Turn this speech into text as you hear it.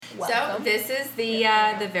So this is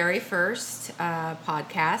the very first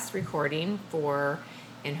podcast recording for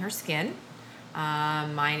In Her Skin.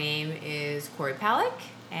 My name is Corey Palick,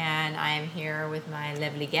 and I am here with my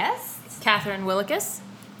lovely guest, Catherine Willikis.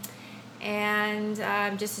 And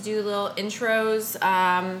just to do little intros,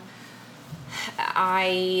 I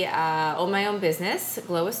own my own business,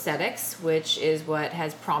 Glow Aesthetics, which is what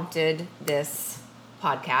has prompted this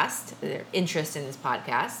podcast, their interest in this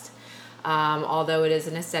podcast. Although it is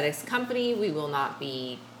an aesthetics company, we will not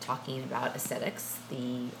be talking about aesthetics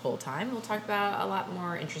the whole time. We'll talk about a lot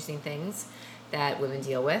more interesting things that women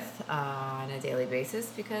deal with on a daily basis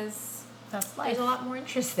because there's a lot more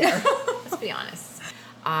interest there. Let's be honest.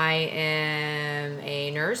 I am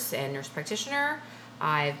a nurse and nurse practitioner.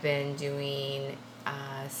 I've been doing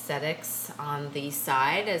aesthetics on the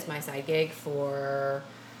side as my side gig for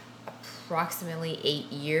approximately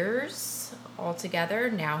 8 years altogether.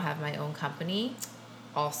 Now have my own company.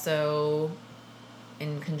 Also,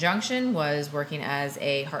 in conjunction, was working as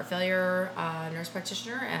a heart failure nurse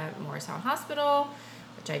practitioner at Morristown Hospital,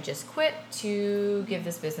 which I just quit to give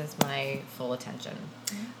this business my full attention.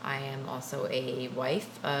 Mm-hmm. I am also a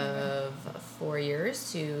wife of 4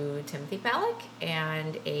 years to Timothy Palick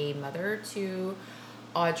and a mother to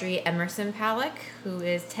Audrey Emerson Palick, who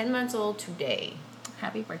is 10 months old today.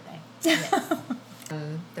 Happy birthday. Yes.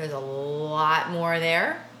 There's a lot more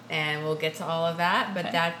there, and we'll get to all of that,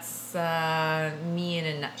 but that's me in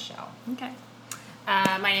a nutshell. Okay.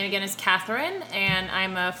 My name again is Catherine, and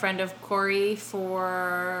I'm a friend of Corey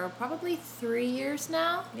for probably 3 years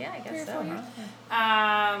now. Yeah, I guess so.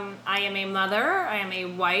 I am a mother. I am a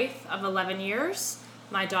wife of 11 years.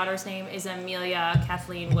 My daughter's name is Amelia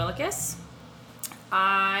Kathleen Willikis.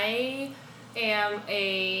 I am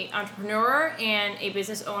a entrepreneur and a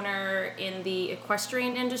business owner in the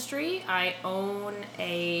equestrian industry. I own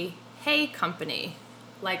a hay company,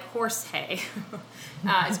 like horse hay.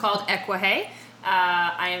 It's called Equihay.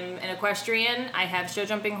 I'm an equestrian. I have show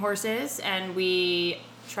jumping horses, and we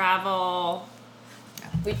travel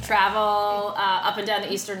up and down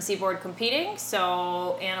the eastern seaboard competing.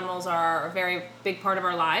 So animals are a very big part of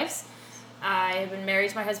our lives. I have been married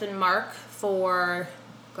to my husband Mark for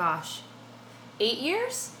 8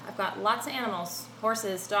 years. I've got lots of animals: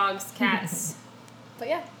 horses, dogs, cats. But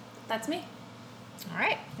yeah, that's me. All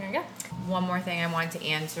right. There you go. One more thing I wanted to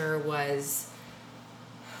answer was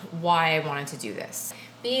why I wanted to do this.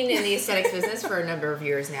 Being in the aesthetics business for a number of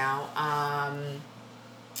years now,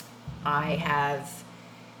 I have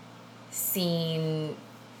seen,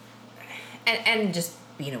 and just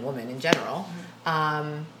being a woman in general,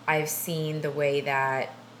 I've seen the way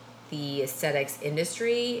that the aesthetics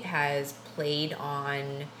industry has played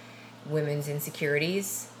on women's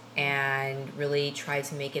insecurities and really tried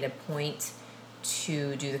to make it a point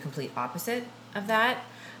to do the complete opposite of that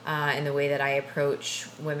in the way that I approach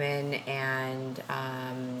women and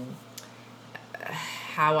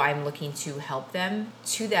how I'm looking to help them.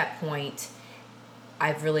 To that point,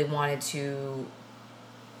 I've really wanted to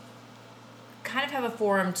kind of have a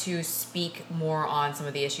forum to speak more on some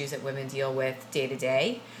of the issues that women deal with day to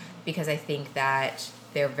day, because I think that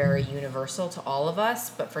they're very universal to all of us,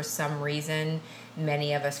 but for some reason,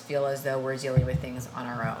 many of us feel as though we're dealing with things on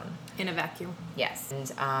our own. In a vacuum. Yes.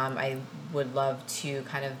 And I would love to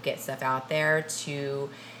kind of get stuff out there to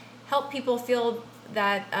help people feel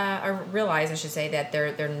that, or realize, I should say, that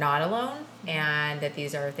they're not alone, and that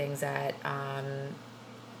these are things that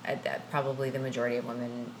probably the majority of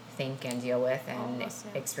women think and deal with and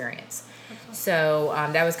experience. So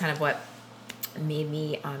that was kind of what made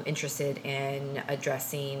me interested in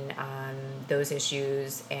addressing those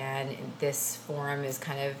issues, and this forum is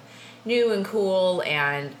kind of new and cool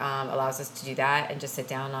and allows us to do that and just sit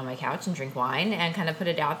down on my couch and drink wine and kind of put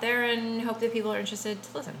it out there and hope that people are interested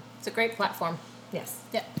to listen. It's a great platform. Yes.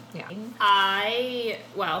 Yeah. Yeah.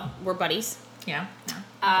 We're buddies. Yeah.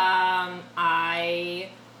 I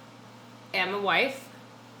am a wife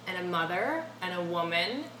and a mother and a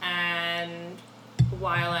woman, and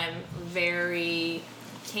while I'm very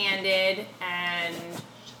candid and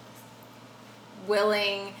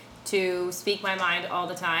willing to speak my mind all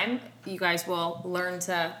the time, you guys will learn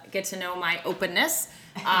to get to know my openness.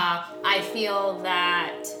 I feel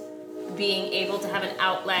that being able to have an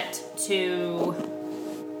outlet to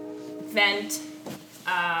vent,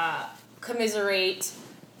 commiserate,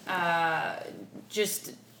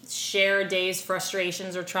 just share a day's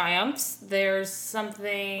frustrations or triumphs, there's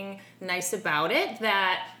something nice about it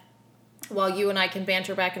that while you and I can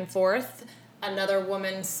banter back and forth, another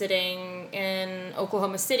woman sitting in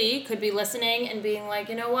Oklahoma City could be listening and being like,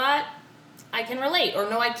 you know what, I can relate, or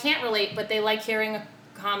no, I can't relate, but they like hearing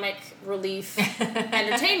comic relief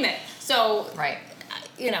entertainment. So, Right.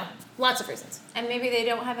 Lots of reasons. And maybe they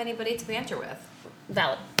don't have anybody to banter with.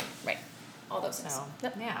 Valid. Right. All those things. So,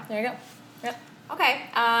 Yep. yeah. There you go. Yep. Okay.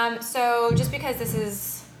 So just because this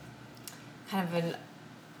is kind of an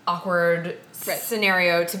awkward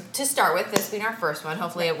scenario to start with, this being our first one,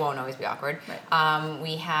 hopefully it won't always be awkward. Right.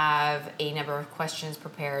 We have a number of questions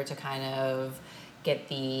prepared to kind of get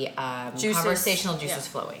the conversational juices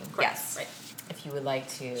flowing. Correct. Yes. Right. If you would like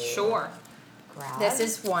to. Sure. Grab. This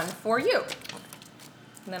is one for you.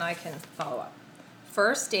 And then I can follow up.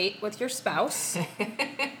 First date with your spouse.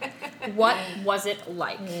 What was it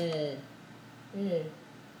like?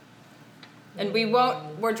 And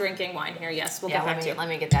we're drinking wine here, yes. We'll get back to you. Let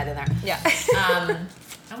me get that in there. Yeah.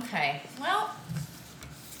 Okay. Well,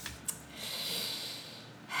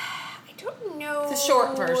 I don't know. The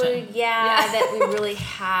short version. Yeah, that we really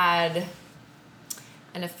had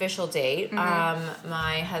an official date. Mm-hmm.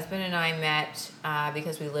 My husband and I met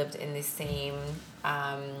because we lived in the same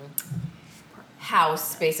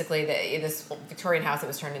house, basically, this Victorian house that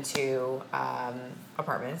was turned into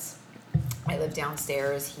apartments. I lived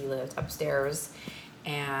downstairs, he lived upstairs,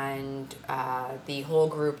 and the whole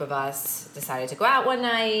group of us decided to go out one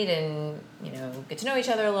night and, get to know each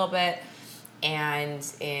other a little bit. And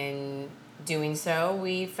in doing so,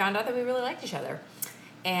 we found out that we really liked each other.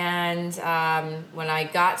 And when I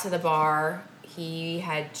got to the bar, he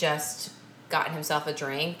had just gotten himself a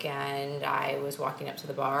drink, and I was walking up to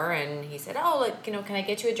the bar, and he said, can I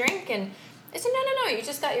get you a drink? And I said, no, you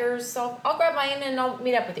just got yours, so I'll grab mine and I'll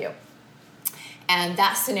meet up with you. And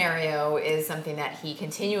that scenario is something that he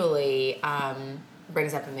continually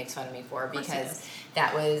brings up and makes fun of me for, because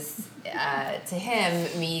that was, to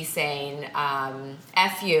him, me saying,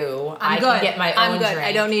 F you, I can get my own drink.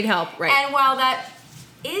 I don't need help. Right. And while that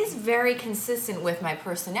is very consistent with my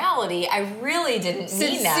personality, I really didn't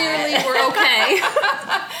mean that. Sincerely, we're okay.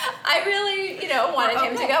 I really, wanted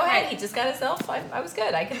him to go ahead. He just got himself. I was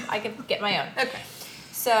good. I could get my own. Okay.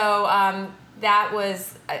 So that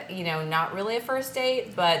was, not really a first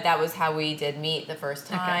date, but that was how we did meet the first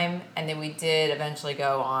time, Okay. and then we did eventually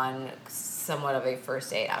go on somewhat of a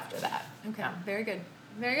first date after that. Okay. Very good.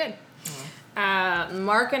 Very good.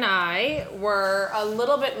 Mark and I were a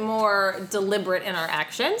little bit more deliberate in our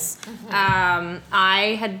actions.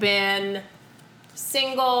 I had been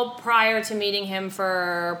single prior to meeting him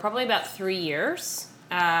for probably about 3 years.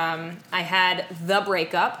 I had the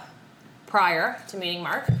breakup prior to meeting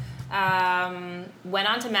Mark. Went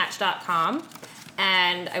on to Match.com,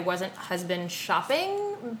 and I wasn't husband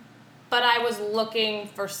shopping, but I was looking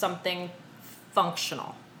for something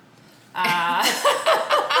functional.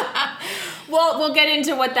 We'll get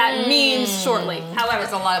into what that means shortly. However,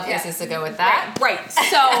 there's a lot of places to go with that. Right.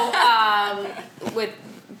 So, with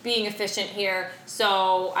being efficient here,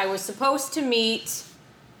 so I was supposed to meet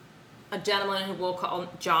a gentleman who we'll call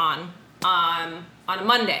John on a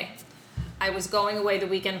Monday. I was going away the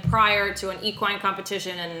weekend prior to an equine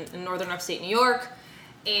competition in northern upstate New York,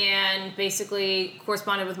 and basically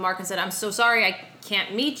corresponded with Mark and said, I'm so sorry, I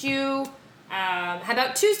can't meet you. How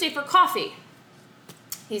about Tuesday for coffee?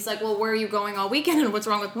 He's like, well, where are you going all weekend and what's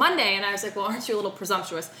wrong with Monday? And I was like, well, aren't you a little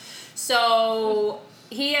presumptuous? So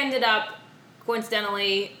he ended up,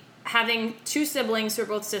 coincidentally, having two siblings who are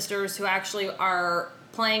both sisters who actually are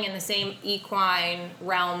playing in the same equine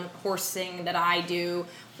realm horsing that I do.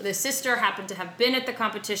 The sister happened to have been at the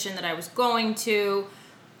competition that I was going to.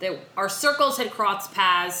 Our circles had crossed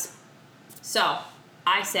paths. So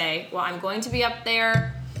I say, well, I'm going to be up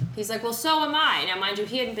there. He's like, well, so am I. Now, mind you,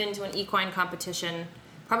 he hadn't been to an equine competition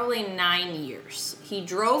probably 9 years. He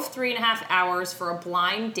drove 3.5 hours for a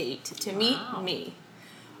blind date to meet me.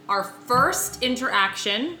 Our first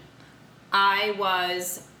interaction, I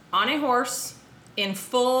was on a horse in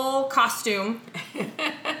full costume,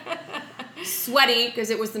 sweaty because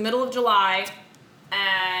it was the middle of July,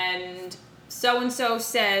 and so-and-so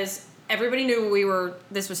says, everybody knew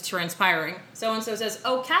this was transpiring. So-and-so says,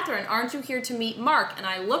 oh, Catherine, aren't you here to meet Mark? And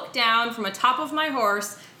I looked down from atop of my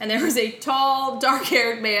horse, and there was a tall,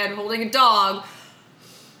 dark-haired man holding a dog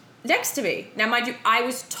next to me. Now, mind you, I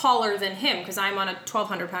was taller than him because I'm on a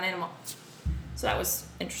 1,200-pound animal. So that was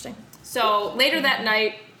interesting. So later that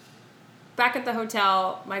night, back at the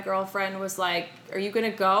hotel, my girlfriend was like, are you going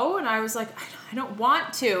to go? And I was like, I don't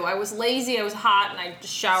want to. I was lazy, I was hot, and I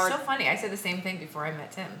just showered. So funny. I said the same thing before I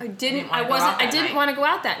met Tim. I didn't want to go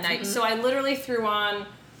out that night. So I literally threw on,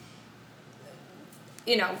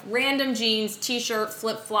 random jeans, t-shirt,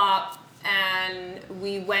 flip-flop, and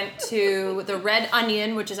we went to the Red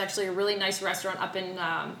Onion, which is actually a really nice restaurant up in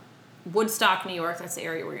Woodstock, New York. That's the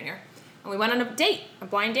area we're near. And we went on a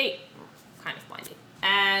blind date. Kind of blind date.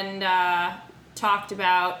 and talked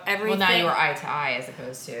about everything. Well, now you were eye to eye as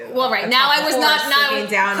opposed to. Well, right now I was not looking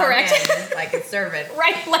down correct. on him like a servant.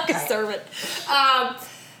 Right, like a servant.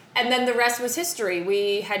 And then the rest was history.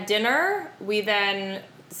 We had dinner. We then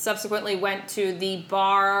subsequently went to the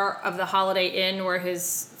bar of the Holiday Inn where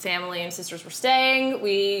his family and sisters were staying.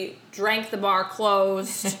 We drank the bar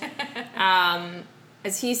closed.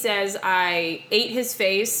 As he says, I ate his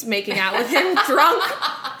face, making out with him drunk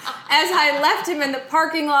as I left him in the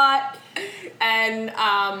parking lot, and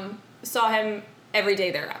saw him every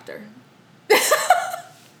day thereafter.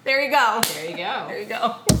 There you go. There you go. There you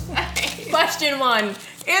go. Question 1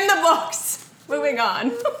 in the books. Moving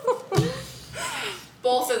on.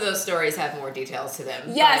 Both of those stories have more details to them.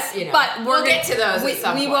 Yes, but we'll get to those at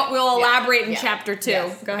some point. We'll elaborate in chapter 2.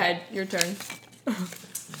 Yes. Go ahead. Your turn.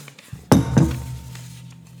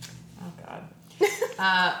 Oh, God.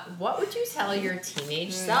 What would you tell your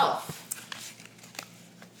teenage self?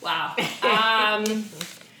 Wow.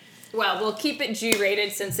 Well, we'll keep it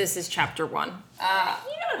G-rated since this is chapter 1. You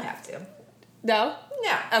don't have to. No?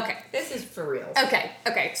 No. Okay. This is for real.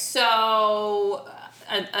 Okay. So,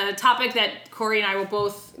 a topic that Corey and I will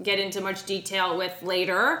both get into much detail with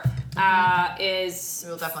later is...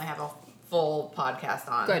 We'll definitely have a full podcast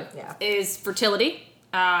on. Good. Yeah. Is fertility,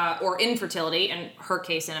 or infertility, in her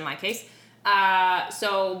case and in my case.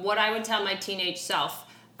 So, what I would tell my teenage self,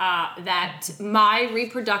 that my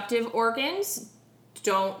reproductive organs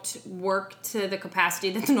don't work to the capacity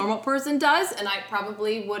that the normal person does, and I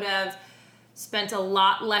probably would have spent a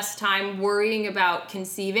lot less time worrying about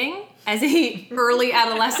conceiving as a early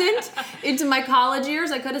adolescent into my college years.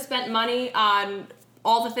 I could have spent money on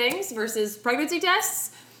all the things versus pregnancy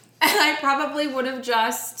tests, and I probably would have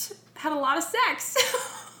just had a lot of sex.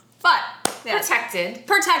 But yes.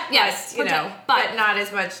 Yes, but not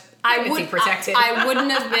as much pregnancy protected. I wouldn't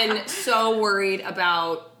have been so worried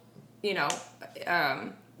about,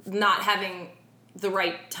 not having the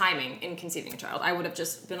right timing in conceiving a child. I would have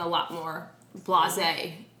just been a lot more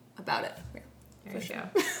blasé about it. Yeah, there you go.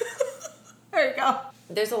 There you go.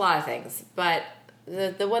 There's a lot of things, but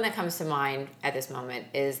the one that comes to mind at this moment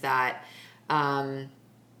is that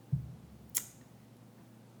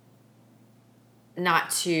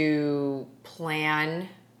not to plan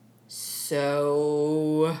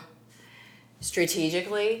so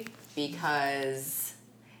strategically, because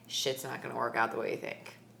shit's not going to work out the way you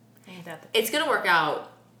think. It's going to work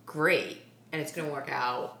out great, and it's going to work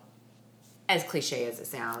out as cliche as it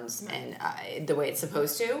sounds, and the way it's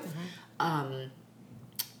supposed to.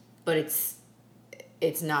 But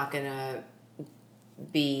it's not going to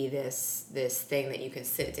be this thing that you can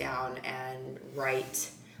sit down and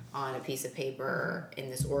write on a piece of paper in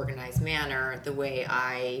this organized manner, the way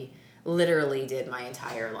I literally did my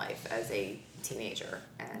entire life as a teenager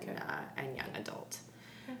and young adult.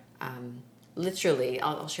 Literally,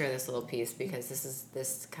 I'll share this little piece because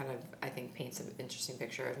this kind of, I think, paints an interesting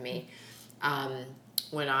picture of me.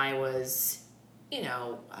 When I was, 10,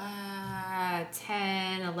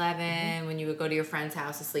 11, when you would go to your friend's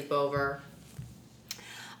house to sleep over,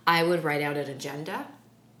 I would write out an agenda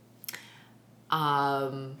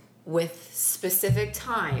with specific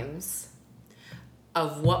times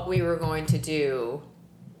of what we were going to do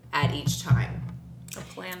at each time. A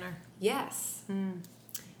planner. Yes.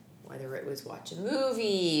 Whether it was watch a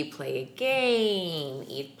movie, play a game,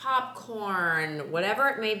 eat popcorn, whatever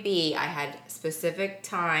it may be, I had specific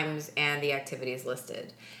times and the activities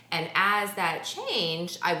listed. And as that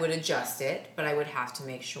changed, I would adjust it, but I would have to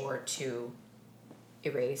make sure to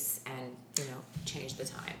erase and, change the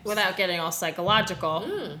times. Without getting all psychological,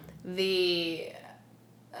 I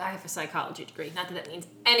have a psychology degree. Not that that means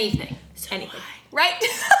anything. Right?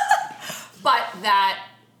 But that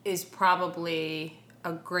is probably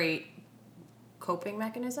a great coping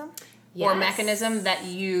mechanism. Yes. Or mechanism that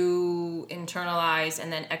you internalize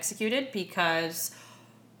and then executed, because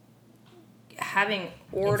having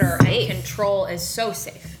order and control is so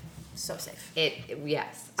safe. So safe.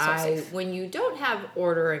 Yes. Safe. When you don't have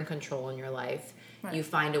order and control in your life, you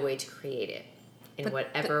find a way to create it in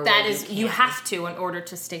whatever that way is, you can. you have to in order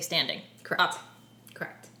to stay standing. Correct.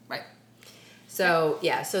 Correct. Right. So,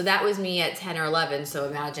 so that was me at 10 or 11. So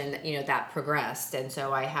imagine, that progressed. And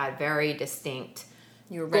so I had very distinct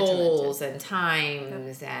goals and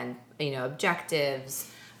times and, objectives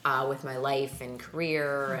with my life and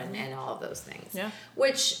career and all of those things. Yeah.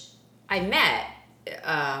 Which I met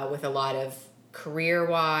with a lot of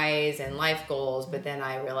career-wise and life goals. But then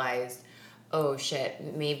I realized, oh,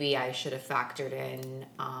 shit, maybe I should have factored in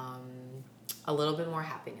a little bit more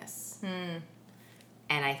happiness.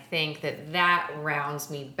 And I think that rounds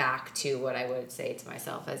me back to what I would say to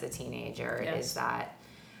myself as a teenager is that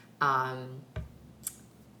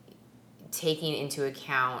taking into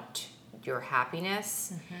account your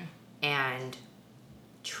happiness and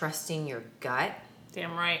trusting your gut.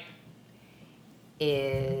 Damn right.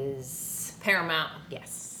 Is paramount.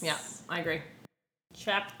 Yes. Yeah, I agree.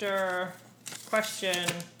 Question.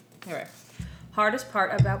 Anyway, hardest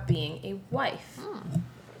part about being a wife.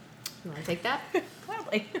 You want to take that?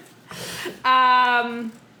 Gladly.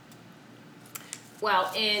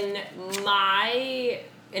 Well, in my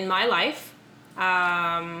life,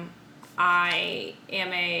 I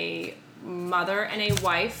am a mother and a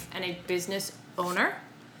wife and a business owner.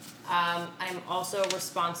 I'm also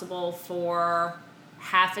responsible for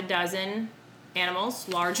half a dozen animals,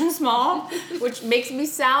 large and small, which makes me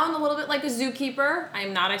sound a little bit like a zookeeper.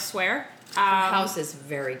 I'm not, I swear. Your house is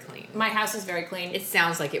very clean. My house is very clean. It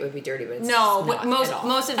sounds like it would be dirty, but it's not at all.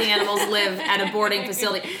 Most of the animals live at a boarding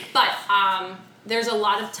facility. But there's a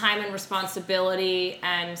lot of time and responsibility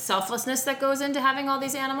and selflessness that goes into having all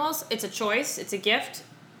these animals. It's a choice, it's a gift,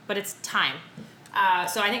 but it's time.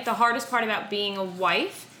 So I think the hardest part about being a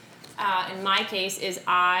wife, in my case, is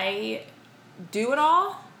I do it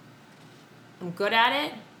all. I'm good at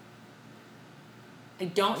it. I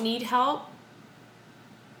don't need help.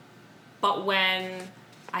 But when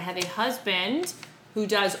I have a husband who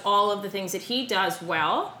does all of the things that he does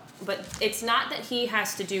well, but it's not that he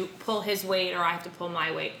has to pull his weight or I have to pull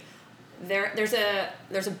my weight. There's a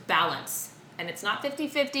balance. And it's not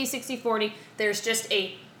 50-50, 60-40. There's just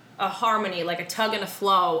a harmony, like a tug and a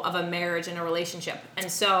flow of a marriage and a relationship.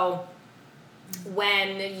 And so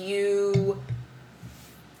when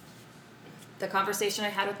the conversation I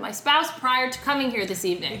had with my spouse prior to coming here this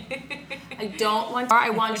evening.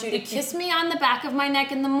 I want you to kiss me on the back of my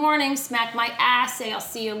neck in the morning, smack my ass, say I'll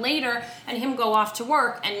see you later, and him go off to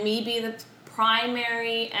work, and me be the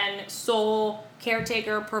primary and sole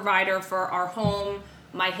caretaker, provider for our home,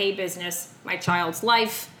 my hay business, my child's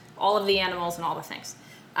life, all of the animals and all the things.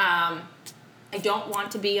 I don't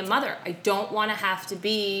want to be a mother. I don't want to have to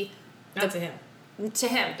be... Not to him. To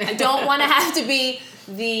him. I don't want to have to be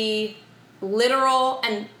the literal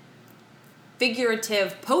and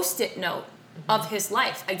figurative post-it note of his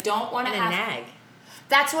life. I don't want to have... a nag.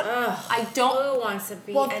 That's what... I don't... Who wants to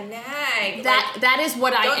be a nag? That is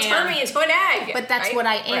what I am. Don't turn me into a nag. But that's right? what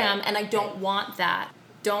I am, right. and I don't want that.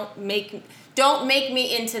 Don't make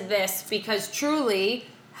me into this, because truly,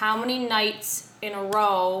 how many nights in a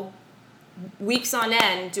row, weeks on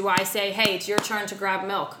end, do I say, hey, it's your turn to grab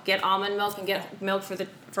milk. Get almond milk and get milk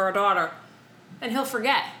for our daughter. And he'll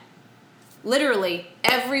forget. Literally,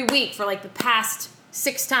 every week for like the past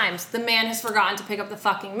 6 times, the man has forgotten to pick up the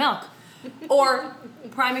fucking milk. Or,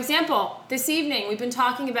 prime example, this evening, we've been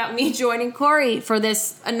talking about me joining Corey for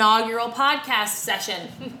this inaugural podcast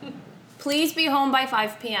session. Please be home by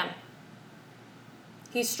 5 p.m.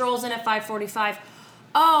 He strolls in at 5:45.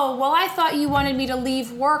 Oh, well, I thought you wanted me to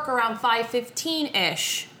leave work around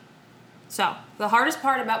 5:15-ish. So, the hardest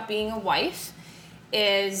part about being a wife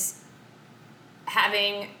is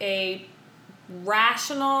having a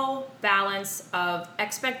rational balance of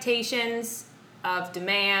expectations, of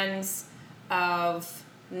demands, of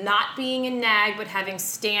not being a nag but having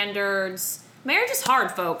standards. Marriage is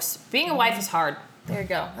hard, folks. Being a wife is hard. There you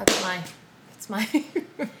go. That's my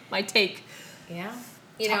my take. Yeah.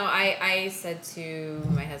 You know, I said to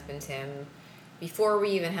my husband Tim, before we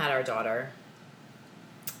even had our daughter,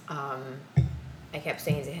 I kept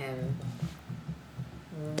saying to him,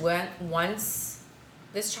 once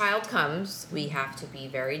this child comes, we have to be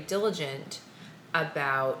very diligent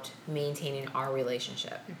about maintaining our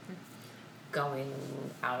relationship. Going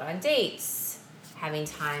out on dates, having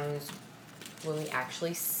times when we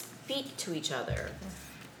actually speak to each other,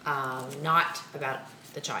 not about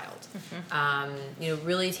the child.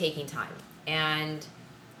 Really taking time. And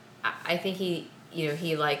I think he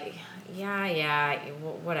like,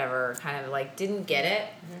 whatever, kind of like didn't get it.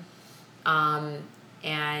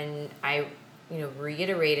 And I,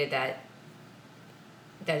 reiterated that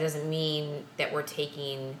doesn't mean that we're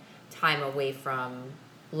taking time away from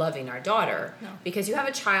loving our daughter. No. Because you have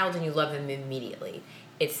a child and you love them immediately.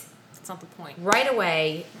 It's not the point. Right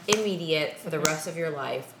away, immediate for the rest of your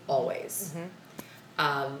life, always.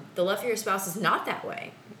 The love for your spouse is not that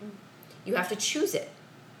way. You have to choose it.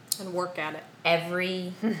 And work at it.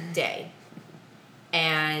 Every day.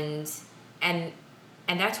 And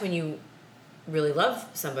that's when you really love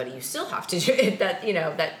somebody. You still have to do it.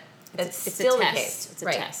 That's still the case. It's a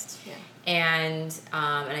test. Yeah. And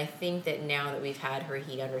I think that now that we've had her,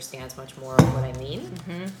 he understands much more of what I mean.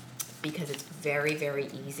 Because it's very, very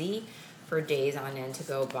easy for days on end to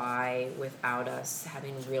go by without us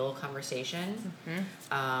having real conversation.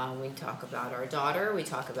 We talk about our daughter. We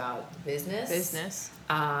talk about business.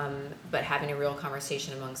 But having a real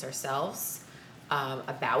conversation amongst ourselves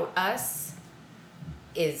about us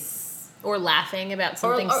is... Or laughing about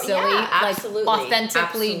something silly. Yeah, absolutely. Like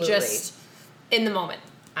authentically just in the moment.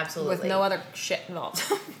 Absolutely. With no other shit involved.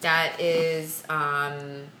 That is,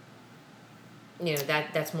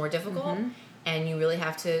 that's more difficult. And you really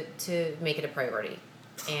have to make it a priority.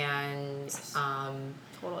 And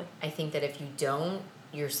totally. I think that if you don't,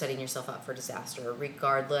 you're setting yourself up for disaster,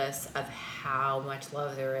 regardless of how much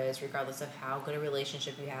love there is, regardless of how good a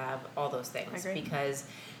relationship you have, all those things. Because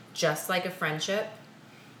just like a friendship,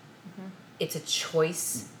 it's a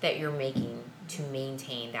choice that you're making to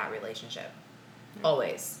maintain that relationship.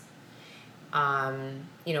 Always.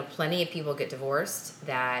 Plenty of people get divorced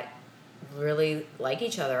that really like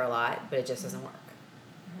each other a lot, but it just doesn't work.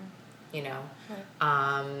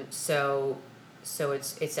 So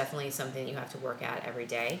it's definitely something you have to work at every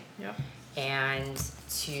day. Yep. And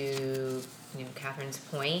to Catherine's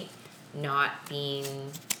point, not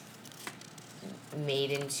being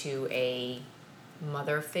made into a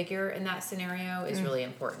mother figure in that scenario is really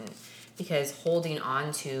important, because holding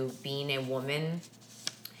on to being a woman,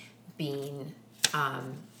 being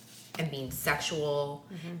and being sexual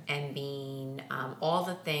and being all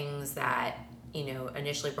the things that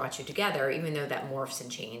initially brought you together, even though that morphs and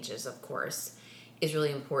changes, of course, is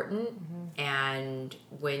really important. And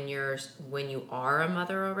when you are a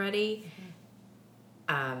mother already,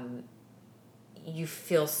 you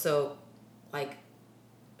feel so like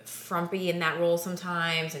frumpy in that role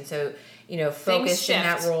sometimes, and so focused in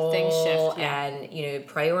that role. Things shift, yeah. And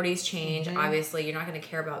priorities change. Obviously, you're not going to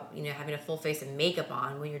care about having a full face of makeup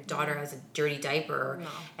on when your daughter has a dirty diaper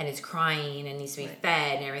and is crying and needs to be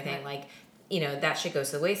fed and everything. Like that shit goes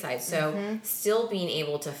to the wayside. So still being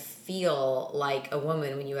able to feel like a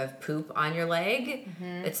woman when you have poop on your leg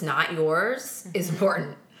that's not yours is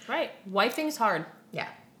important. Right. Wifing's hard. Yeah.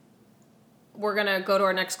 We're going to go to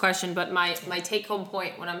our next question, but my take-home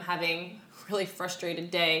point when I'm having a really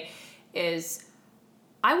frustrated day is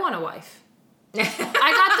I want a wife. I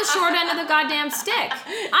got the short end of the goddamn stick.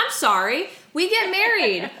 I'm sorry. We get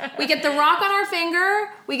married. We get the rock on our finger.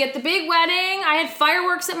 We get the big wedding. I had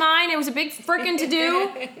fireworks at mine. It was a big frickin'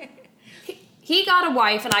 to-do. He got a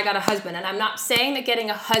wife and I got a husband. And I'm not saying that getting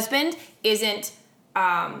a husband isn't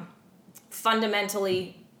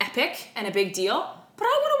fundamentally epic and a big deal, but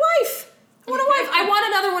I want a wife. I want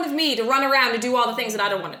another one of me to run around and do all the things that I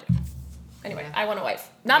don't want to do. Anyway, I want a wife.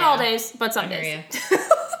 Not all days, but some days.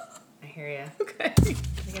 I hear you. Okay.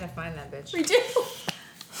 We gotta find that bitch. We do.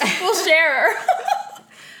 We'll share.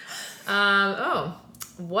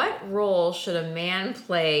 What role should a man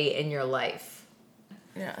play in your life?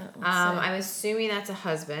 Yeah. I'm assuming that's a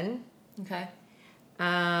husband. Okay.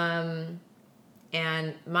 And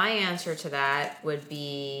my answer to that would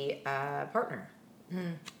be a partner.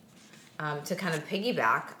 To kind of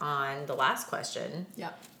piggyback on the last question.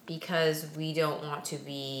 Yeah. Because we don't want to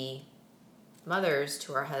be mothers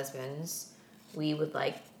to our husbands, we would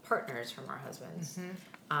like partners from our husbands.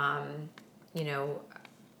 I'm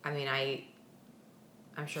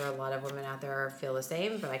sure a lot of women out there feel the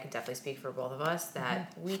same, but I could definitely speak for both of us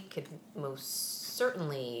that we could most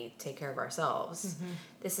certainly take care of ourselves.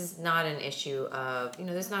 This is not an issue of,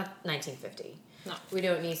 this is not 1950. No. We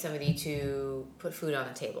don't need somebody to put food on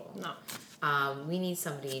the table. No. We need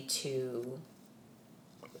somebody to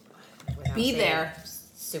be there,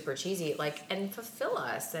 super cheesy, and fulfill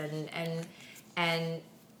us and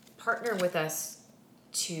partner with us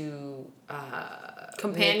to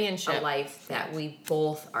companionship, a life that we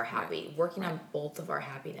both are happy, working on both of our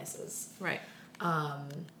happinesses. Right.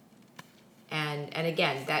 And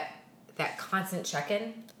again, that constant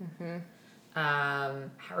check-in. How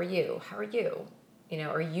are you? Are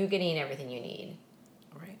you getting everything you need?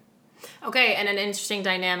 Right. Okay, and an interesting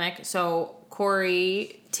dynamic. So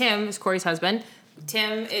Tim is Corey's husband.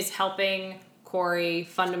 Tim is helping Corey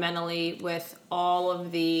fundamentally with all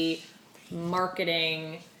of the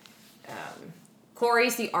marketing.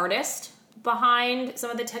 Corey's the artist behind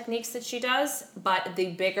some of the techniques that she does, but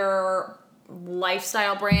the bigger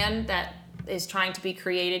lifestyle brand that is trying to be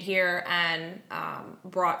created here and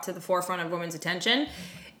brought to the forefront of women's attention,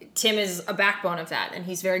 Tim is a backbone of that, and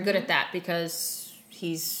he's very good at that because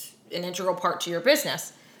he's an integral part to your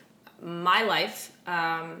business. My life,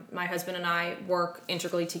 my husband and I work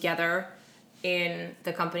integrally together in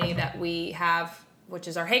the company that we have, which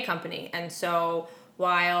is our Hey company. And so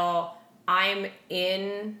while I'm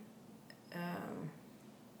in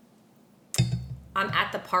I'm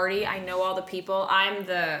at the party. I know all the people. I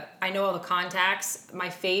know all the contacts. My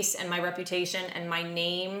face and my reputation and my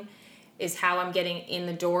name is how I'm getting in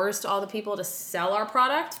the doors to all the people to sell our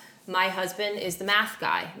product. My husband is the math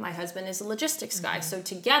guy. My husband is the logistics guy. So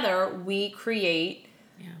together we create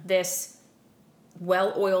this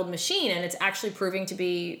well-oiled machine, and it's actually proving to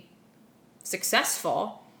be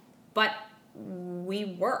successful, but we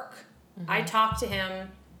work. I talk to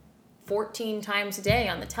him 14 times a day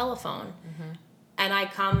on the telephone, and I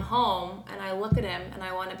come home and I look at him and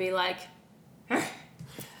I want to be like,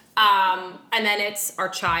 and then it's our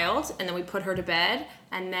child, and then we put her to bed,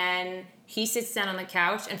 and then he sits down on the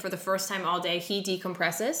couch, and for the first time all day he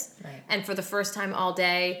decompresses, and for the first time all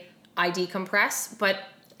day I decompress,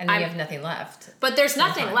 and we have nothing left. But there's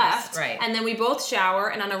nothing left. Right. And then we both shower,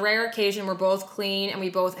 and on a rare occasion we're both clean, and we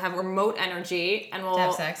both have remote energy, and we'll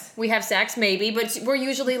have sex. We have sex, maybe, but we're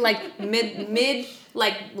usually like mid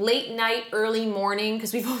like late night, early morning,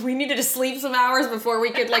 because we needed to sleep some hours before we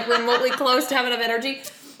could like remotely close to have enough energy.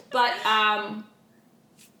 But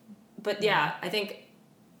yeah, I think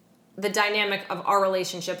the dynamic of our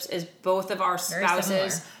relationships is both of our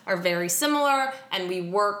spouses are very similar, and we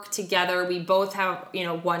work together. We both have,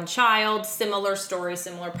 one child, similar stories,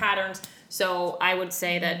 similar patterns. So I would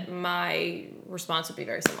say that my response would be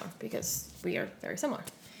very similar because we are very similar.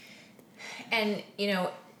 And,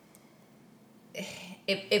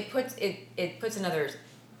 it puts another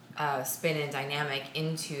spin and dynamic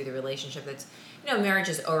into the relationship that's, marriage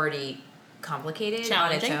is already complicated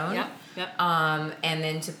on its own. Yep. And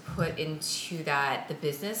then to put into that the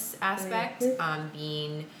business aspect,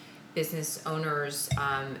 being business owners,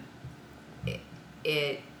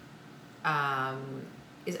 it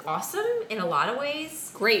is awesome in a lot of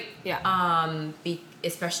ways. Great, yeah.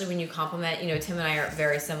 Especially when you complement, Tim and I are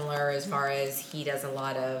very similar as far as he does a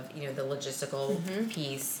lot of, the logistical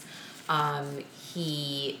piece.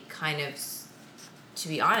 He kind of, to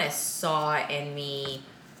be honest, saw in me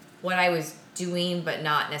what I was doing, but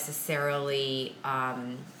not necessarily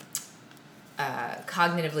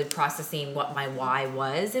cognitively processing what my why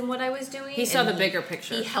was and what I was doing. He saw the bigger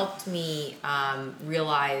picture. He helped me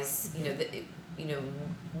realize,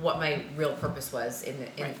 what my real purpose was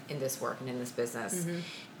in this work and in this business,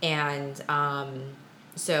 and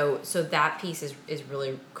so that piece is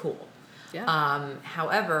really cool. Yeah.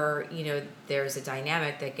 However, there's a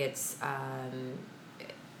dynamic that gets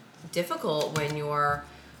difficult when you're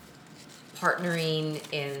partnering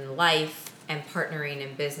in life and partnering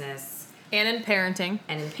in business and in parenting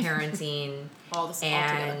all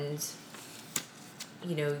and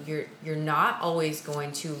you're not always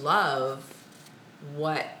going to love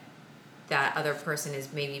what that other person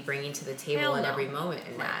is maybe bringing to the table at every moment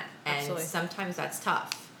in that, and Absolutely. Sometimes that's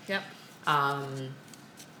tough. Yep.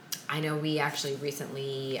 I know we actually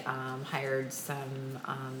recently hired some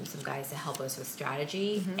guys to help us with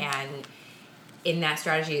strategy, and in that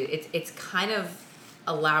strategy, it's kind of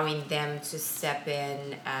allowing them to step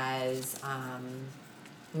in as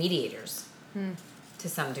mediators to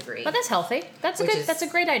some degree. But that's healthy. That's a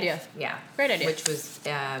great idea. Yeah, great idea.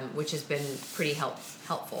 Which has been pretty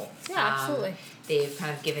helpful. Yeah, absolutely. They've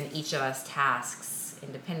kind of given each of us tasks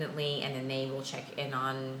independently, and then they will check in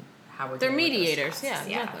on how we're. They're doing mediators. With those tasks.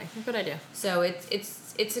 Yeah, exactly. Good idea. So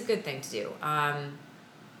it's a good thing to do.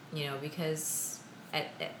 Because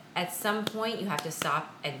at some point you have to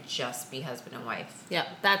stop and just be husband and wife. Yeah,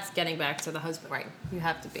 that's getting back to the husband. Right. You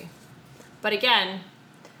have to be. But again,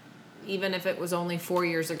 even if it was only 4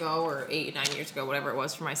 years ago or 8, 9 years ago, whatever it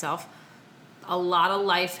was for myself, a lot of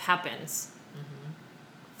life happens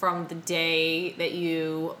from the day that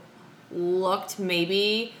you looked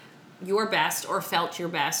maybe your best or felt your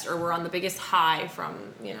best or were on the biggest high from,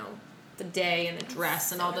 the day and the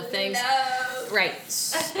dress and all the things. No. Right.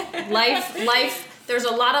 Life, there's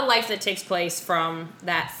a lot of life that takes place from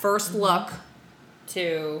that first look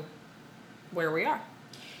to where we are.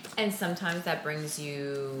 And sometimes that brings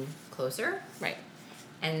you closer. Right.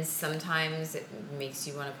 And sometimes it makes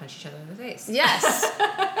you want to punch each other in the face. Yes.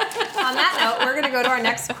 On that note, we're going to go to our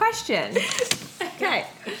next question. Okay.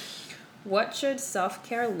 What should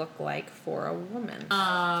self-care look like for a woman?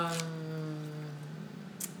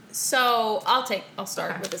 So I'll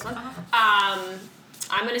start with this one. I'm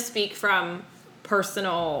going to speak from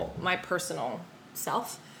my personal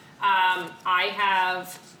self. I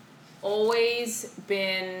have always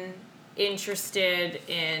been interested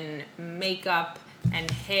in makeup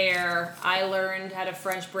and hair. I learned how to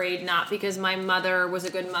French braid not because my mother was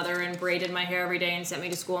a good mother and braided my hair every day and sent me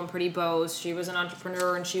to school in pretty bows. She was an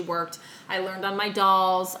entrepreneur and she worked. I learned on my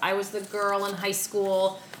dolls. I was the girl in high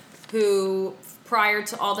school who, prior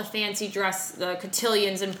to all the fancy dress, the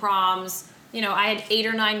cotillions and proms, I had 8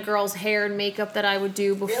 or 9 girls' hair and makeup that I would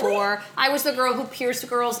do before. Really? I was the girl who pierced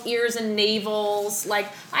girls' ears and navels. Like,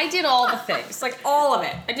 I did all the things. Like, all of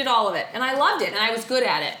it. I did all of it. And I loved it, and I was good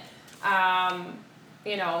at it. I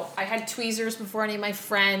had tweezers before any of my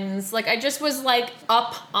friends. Like, I just was, like,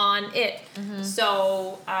 up on it. Mm-hmm.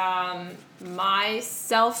 So, my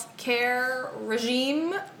self-care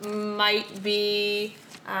regime might be,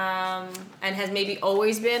 and has maybe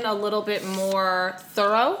always been a little bit more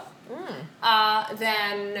thorough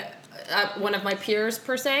than one of my peers,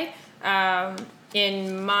 per se.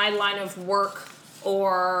 In my line of work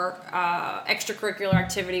or extracurricular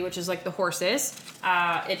activity, which is like the horses,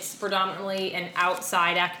 it's predominantly an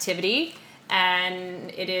outside activity,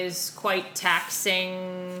 and it is quite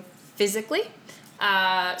taxing physically.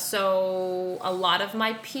 So a lot of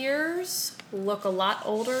my peers look a lot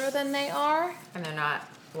older than they are. And they're not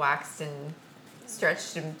waxed and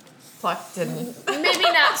stretched and plucked and... Maybe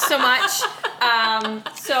not so much.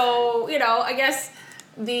 I guess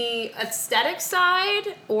the aesthetic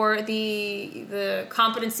side or the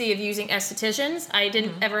competency of using estheticians, I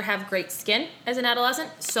didn't ever have great skin as an adolescent.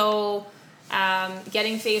 So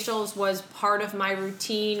getting facials was part of my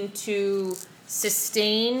routine to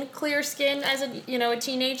sustain clear skin as a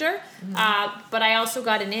teenager. But I also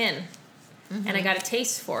got an in. And I got a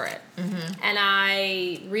taste for it. And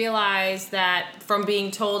I realized that from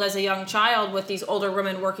being told as a young child with these older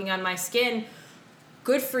women working on my skin,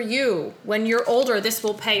 good for you. When you're older, this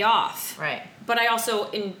will pay off. Right. But I also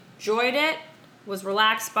enjoyed it, was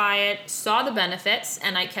relaxed by it, saw the benefits,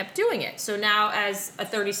 and I kept doing it. So now as a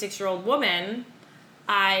 36-year-old woman,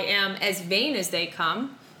 I am as vain as they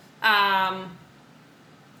come. I'm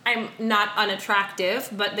not unattractive,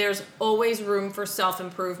 but there's always room for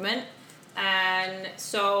self-improvement. And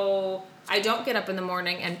so I don't get up in the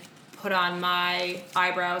morning and put on my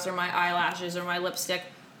eyebrows or my eyelashes or my lipstick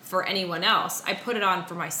for anyone else. I put it on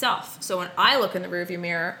for myself. So when I look in the rearview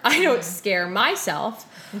mirror, I don't scare myself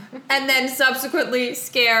and then subsequently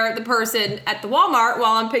scare the person at the Walmart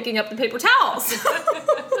while I'm picking up the paper towels.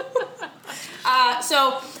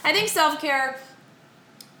 So I think self-care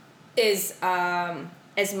is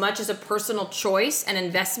as much as a personal choice and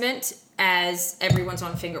investment as everyone's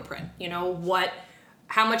own fingerprint.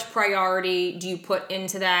 How much priority do you put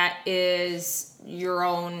into that is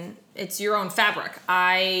it's your own fabric.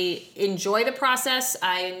 I enjoy the process.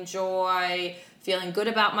 I enjoy feeling good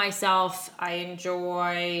about myself. I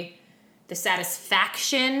enjoy the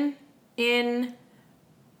satisfaction in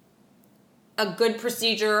a good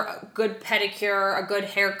procedure, a good pedicure, a good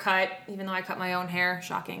haircut, even though I cut my own hair.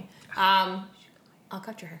 Shocking. I'll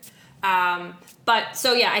cut your hair.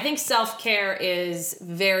 I think self-care is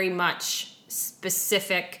very much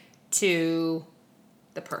specific to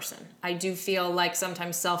the person. I do feel like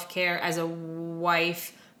sometimes self-care as a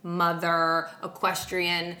wife, mother,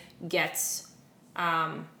 equestrian gets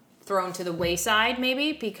thrown to the wayside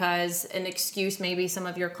maybe because an excuse maybe some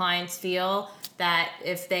of your clients feel that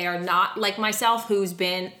if they are not like myself, who's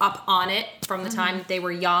been up on it from the time that they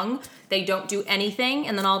were young, they don't do anything,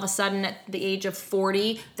 and then all of a sudden at the age of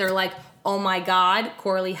 40, they're like, oh my God,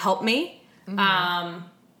 Coralie, help me.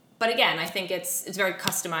 But again, I think it's very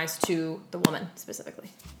customized to the woman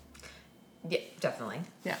specifically. Yeah, definitely.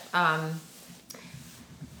 Yeah.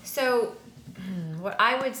 So what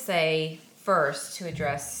I would say first to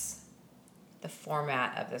address the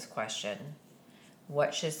format of this question,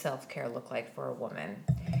 what should self-care look like for a woman?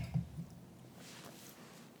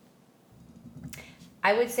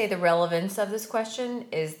 I would say the relevance of this question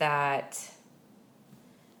is that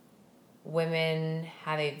women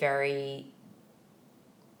have a very,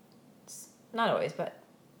 not always, but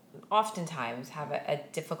oftentimes have a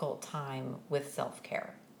difficult time with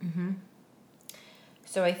self-care.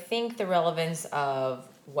 So I think the relevance of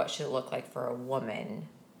what should it look like for a woman,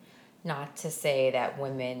 not to say that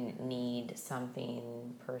women need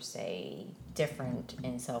something per se different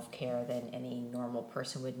in self-care than any normal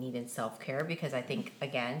person would need in self-care, because I think,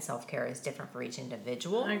 again, self-care is different for each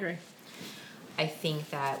individual. I agree. I think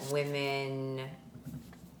that women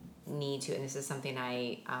need to, and this is something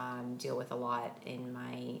I deal with a lot in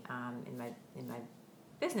my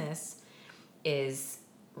business, is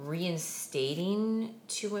reinstating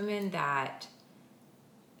to women that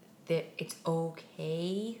it's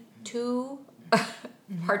okay to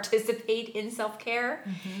participate in self-care.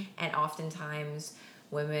 And oftentimes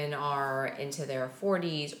women are into their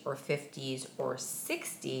 40s or 50s or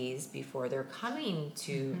 60s before they're coming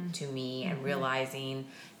to me and realizing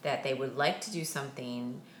that they would like to do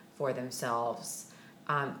something for themselves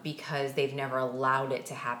because they've never allowed it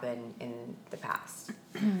to happen in the past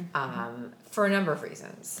for a number of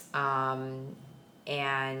reasons. And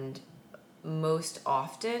most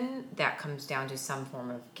often that comes down to some form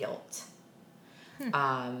of guilt.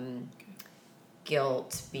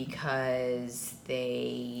 Guilt because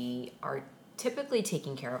they are typically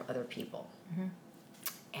taking care of other people.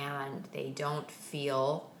 And they don't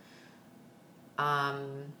feel,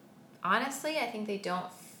 honestly, I think they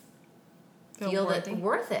don't feel that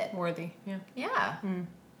worth it. Worthy, yeah. Yeah.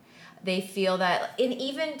 They feel that, and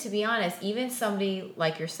even, to be honest, even somebody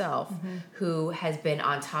like yourself who has been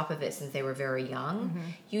on top of it since they were very young,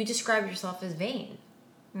 you describe yourself as vain.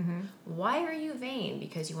 Why are you vain?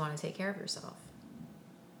 Because you want to take care of yourself.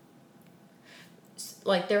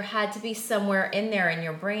 Like, there had to be somewhere in there in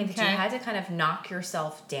your brain that you had to kind of knock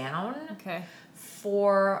yourself down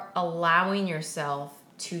for allowing yourself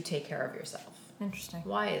to take care of yourself. Interesting.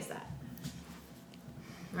 Why is that?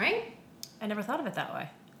 Right? I never thought of it that way.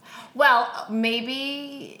 Well,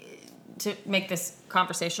 maybe to make this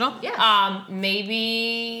conversational,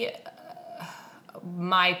 maybe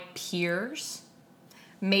my peers.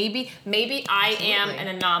 Maybe I am an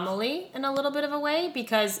anomaly in a little bit of a way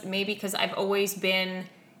because I've always been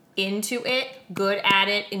into it, good at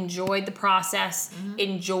it, enjoyed the process,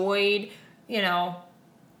 enjoyed,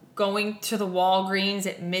 going to the Walgreens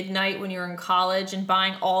at midnight when you're in college and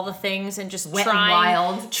buying all the things and just trying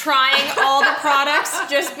all the products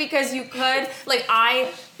just because you could. Like,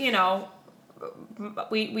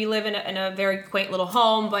 we live in a very quaint little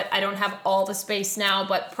home, but I don't have all the space now.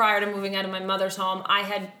 But prior to moving out of my mother's home, I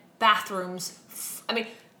had bathrooms,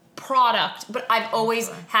 product, but I've always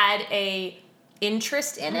had a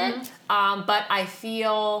interest in it. But I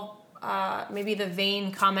feel maybe the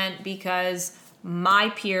vain comment because my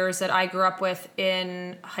peers that I grew up with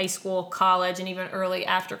in high school, college, and even early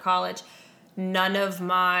after college, none of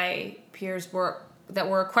my peers that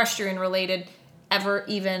were equestrian related ever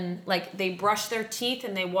even, like, they brushed their teeth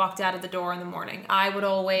and they walked out of the door in the morning. I would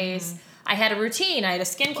always, I had a routine. I had a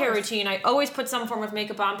skincare routine. I always put some form of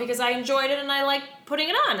makeup on because I enjoyed it and I like putting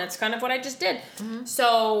it on. That's kind of what I just did.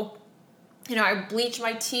 So, I bleach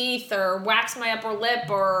my teeth or wax my upper lip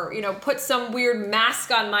or, put some weird mask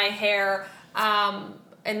on my hair.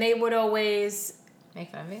 And they would always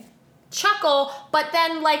make fun of me, chuckle, but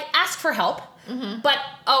then ask for help. But,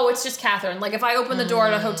 it's just Catherine. Like, if I opened the door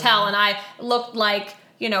at a hotel and I looked like,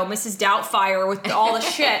 Mrs. Doubtfire with all the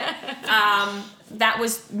shit, that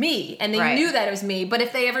was me. And they knew that it was me. But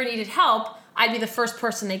if they ever needed help, I'd be the first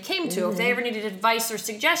person they came to. If they ever needed advice or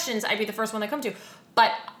suggestions, I'd be the first one they come to.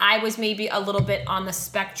 But I was maybe a little bit on the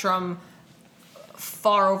spectrum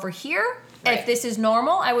far over here. Right. If this is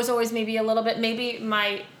normal, I was always maybe a little bit, in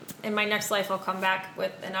my next life, I'll come back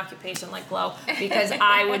with an occupation like Glow because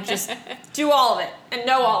I would just do all of it and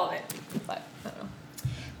know all of it. But I don't know.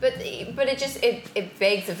 But it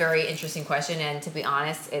begs a very interesting question, and to be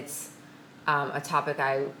honest, it's a topic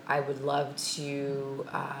I would love to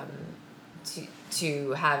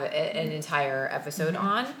have an entire episode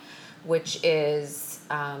on, which is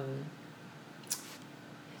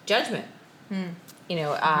judgment.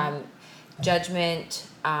 Judgment.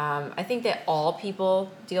 I think that all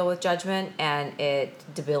people deal with judgment, and it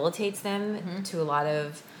debilitates them to a lot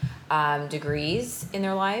of degrees in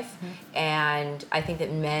their life. And I think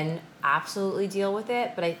that men absolutely deal with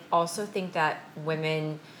it, but I also think that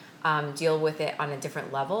women deal with it on a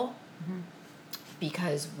different level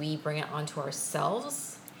because we bring it onto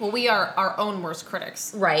ourselves. Well, we are our own worst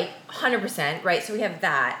critics. Right, 100%. Right, so we have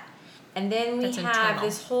that. And then we That's have internal.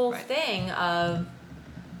 this whole thing of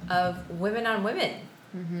women on women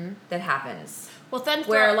that happens. Well, then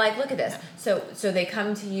where look at this. So they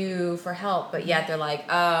come to you for help, but yet they're like,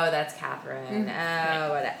 oh, that's Catherine.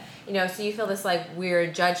 Whatever. So you feel this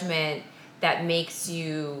weird judgment that makes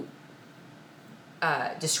you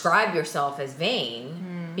describe yourself as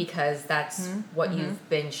vain because that's what you've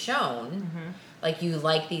been shown. Like, you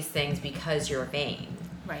like these things because you're vain.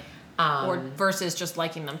 Right. Or versus just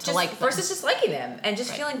liking them versus just liking them and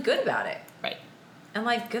just feeling good about it. Right. And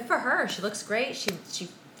good for her. She looks great. She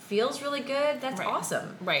feels really good. That's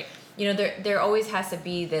awesome. Right. There always has to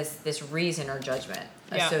be this reason or judgment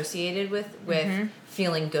associated with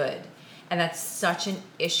feeling good. And that's such an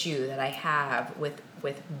issue that I have with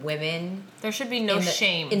women. There should be no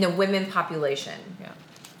shame in the women population. Yeah.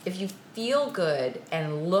 If you feel good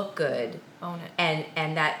and look good, own it.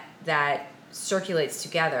 And that circulates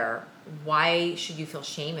together, why should you feel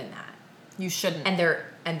shame in that? You shouldn't. And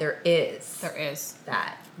there is. There is.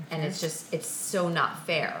 That. And it's so not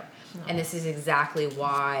fair. No. And this is exactly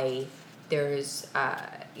why there's,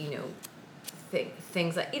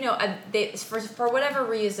 things like, for whatever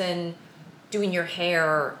reason, doing your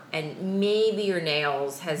hair and maybe your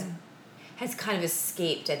nails has kind of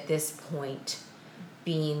escaped at this point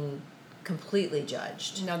being completely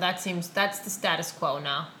judged. No, that's the status quo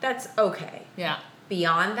now. That's okay. Yeah.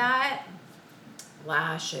 Beyond that,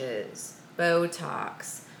 lashes,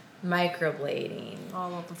 Botox, microblading,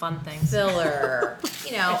 All of the fun things. filler,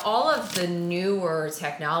 all of the newer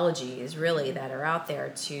technologies really that are out there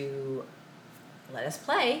to let us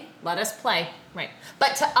play. Let us play. Right.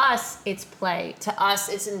 But to us, it's play. To us,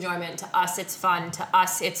 it's enjoyment. To us, it's fun. To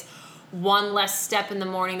us, it's one less step in the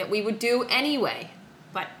morning that we would do anyway.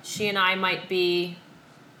 But she and I might be,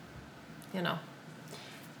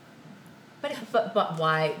 But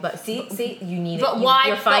why? But see, you need but it. Why?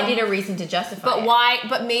 You're finding a reason to justify But it. why?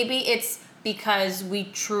 But maybe it's because we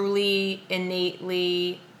truly,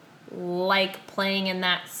 innately like playing in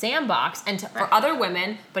that sandbox. And for other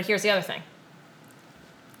women, but here's the other thing.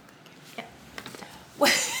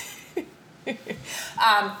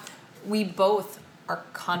 We both are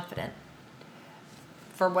confident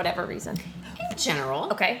for whatever reason. In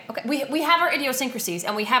general. Okay. We have our idiosyncrasies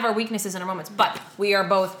and we have our weaknesses in our moments, but we are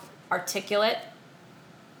both articulate.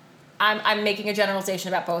 I'm making a generalization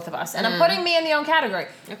about both of us, and I'm putting me in the own category.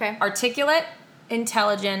 Okay. Articulate,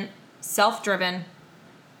 intelligent, self-driven,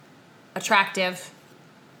 attractive,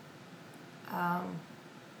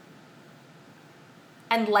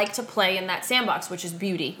 and like to play in that sandbox, which is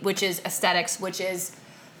beauty, which is aesthetics, which is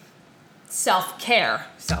self-care.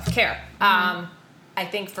 I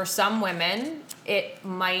think for some women, it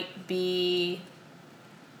might be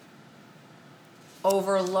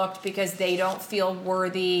overlooked because they don't feel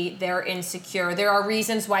worthy, they're insecure. There are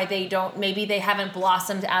reasons why maybe they haven't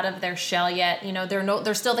blossomed out of their shell yet.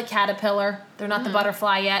 They're still the caterpillar. They're not the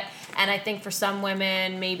butterfly yet. And I think for some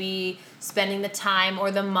women, maybe spending the time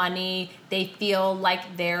or the money, they feel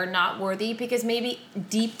like they're not worthy because maybe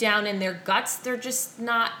deep down in their guts, they're just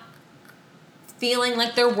not feeling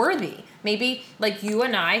like they're worthy. Maybe like you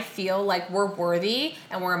and I feel like we're worthy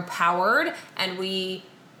and we're empowered and we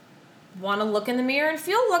want to look in the mirror and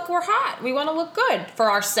feel, look, we're hot. We want to look good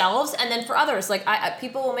for ourselves and then for others. Like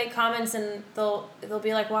people will make comments and they'll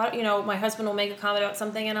be like, "Well, my husband will make a comment about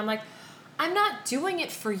something," and I'm like, "I'm not doing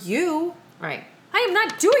it for you. Right. I am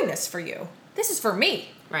not doing this for you. This is for me."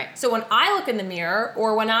 Right. So when I look in the mirror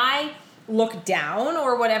or when I look down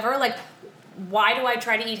or whatever, like, why do I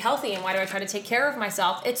try to eat healthy and why do I try to take care of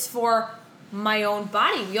myself? It's for my own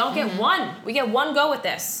body. We all get one. We get one go with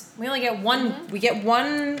this. We only get one. We get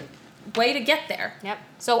one way to get there. Yep.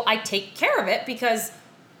 So I take care of it because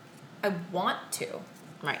I want to.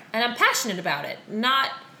 Right. And I'm passionate about it.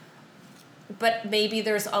 But maybe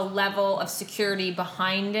there's a level of security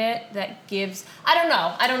behind it that gives, I don't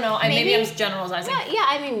know. Maybe I'm just generalizing. Yeah,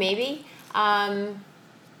 I mean, maybe. I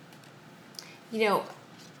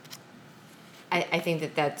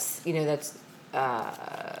think that's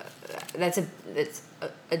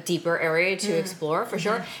a deeper area to explore for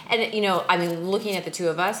sure. And looking at the two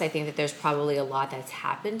of us, I think that there's probably a lot that's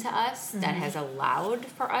happened to us that has allowed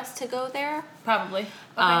for us to go there. Probably.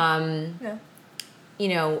 Okay.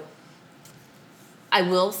 Yeah. I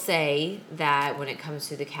will say that when it comes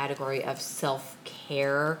to the category of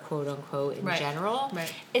self-care, quote unquote, in general,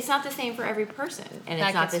 it's not the same for every person, and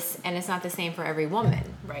it's not the same for every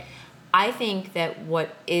woman. Right. I think that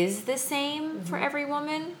what is the same for every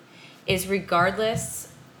woman is regardless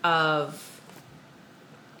of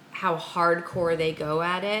how hardcore they go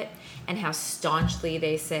at it and how staunchly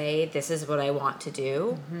they say, this is what I want to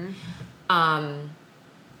do,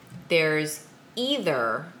 there's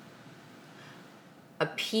either a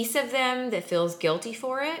piece of them that feels guilty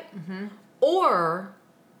for it or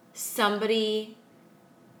somebody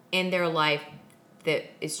in their life that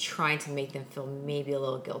is trying to make them feel maybe a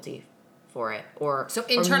little guilty for it, or so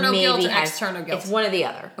internal guilt and external guilt. It's one or the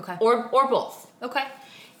other. Okay. Or both. Okay.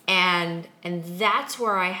 And that's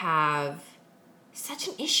where I have such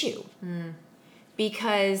an issue.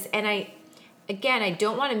 Because, and I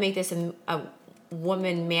don't want to make this a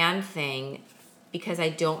woman-man thing because I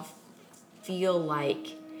don't feel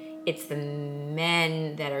like it's the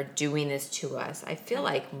men that are doing this to us. I feel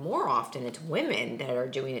like more often it's women that are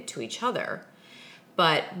doing it to each other.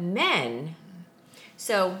 But men,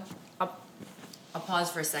 so I'll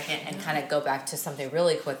pause for a second and kind of go back to something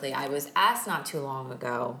really quickly. I was asked not too long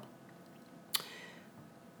ago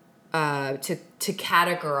to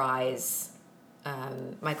categorize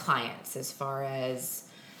my clients as far as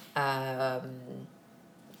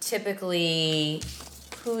typically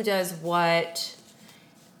who does what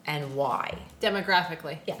and why.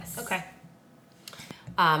 Demographically. Yes. Okay.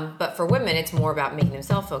 But for women, it's more about making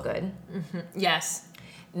themselves feel good. Yes.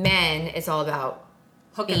 Men, it's all about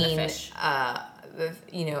Hooking being, the fish.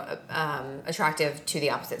 Attractive to the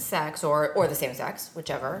opposite sex or the same sex,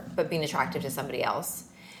 whichever, but being attractive to somebody else.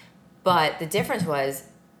 But the difference was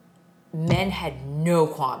men had no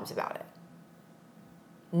qualms about it.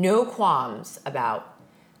 No qualms about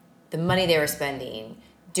the money they were spending,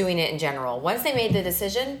 doing it in general. Once they made the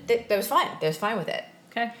decision, that was fine. They was fine with it.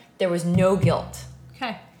 Okay. There was no guilt.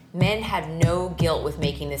 Okay. Men had no guilt with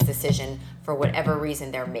making this decision for whatever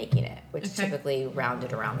reason they're making it, which Okay. typically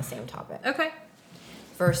rounded around the same topic. Okay.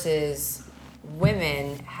 Versus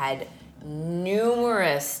women had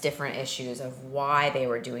numerous different issues of why they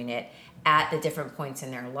were doing it at the different points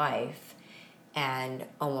in their life, and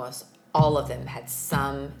almost all of them had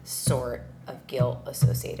some sort of guilt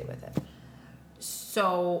associated with it.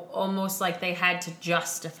 So almost like they had to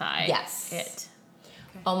justify Yes. it.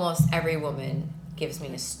 Almost every woman gives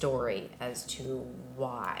me a story as to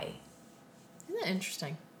why. Isn't that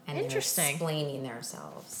interesting? And they're explaining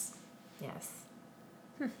themselves. Yes.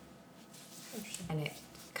 Interesting. And it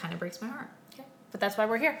kind of breaks my heart. Okay. But that's why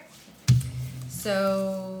we're here.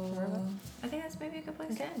 So I think that's maybe a good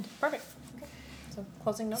place to end. Perfect. Okay. So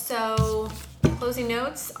closing notes. So closing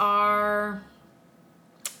notes are,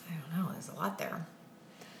 I don't know, there's a lot there.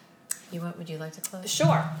 Would you like to close?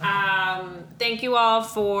 Sure. Thank you all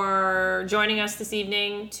for joining us this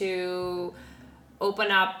evening to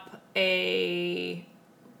open up a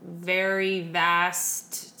very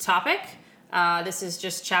vast topic. This is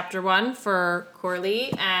just chapter 1 for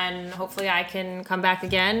Coralie, and hopefully I can come back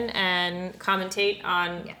again and commentate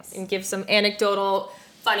on and give some anecdotal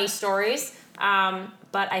funny stories.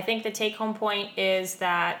 But I think the take-home point is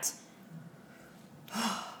that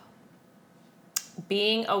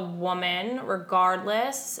being a woman,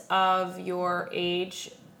 regardless of your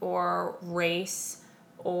age or race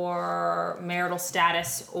or marital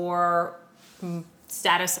status or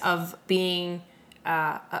status of being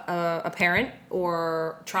a parent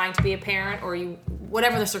or trying to be a parent, or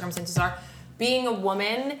whatever the circumstances are, being a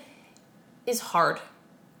woman is hard.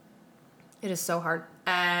 It is so hard.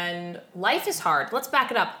 And life is hard. Let's back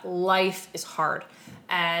it up. Life is hard.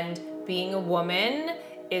 And being a woman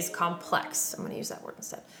is complex. I'm going to use that word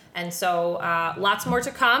instead. And so lots more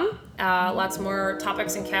to come, lots more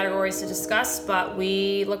topics and categories to discuss, but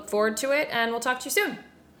we look forward to it, and we'll talk to you soon.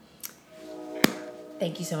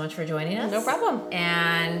 Thank you so much for joining us. No problem.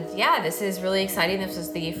 And yeah, this is really exciting. This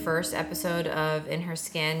is the first episode of In Her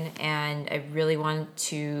Skin, and I really want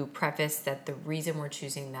to preface that the reason we're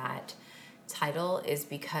choosing that title is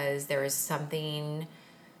because there is something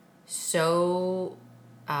so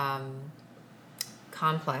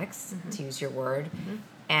complex, to use your word,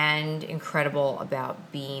 and incredible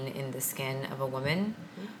about being in the skin of a woman.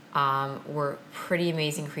 We're pretty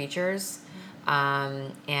amazing creatures,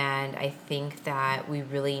 and I think that we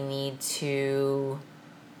really need to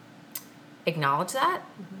acknowledge that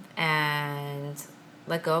and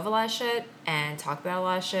let go of a lot of shit and talk about a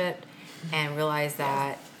lot of shit and realize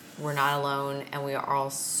that we're not alone, and we are all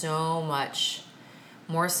so much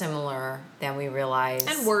more similar than we realize.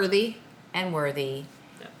 And worthy. And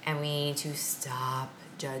we need to stop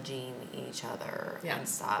judging each other and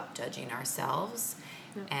stop judging ourselves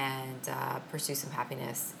and pursue some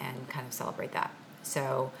happiness and kind of celebrate that.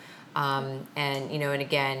 So, and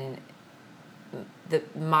again,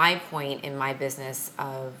 my point in my business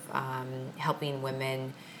of helping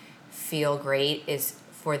women feel great is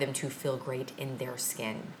for them to feel great in their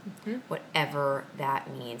skin, whatever that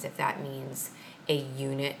means. If that means a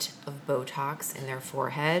unit of Botox in their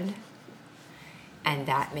forehead, and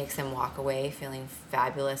that makes them walk away feeling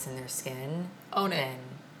fabulous in their skin, Own it. then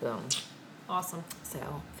boom. Awesome.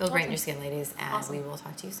 So feel great in your skin, ladies, and we will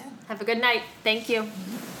talk to you soon. Have a good night. Thank you.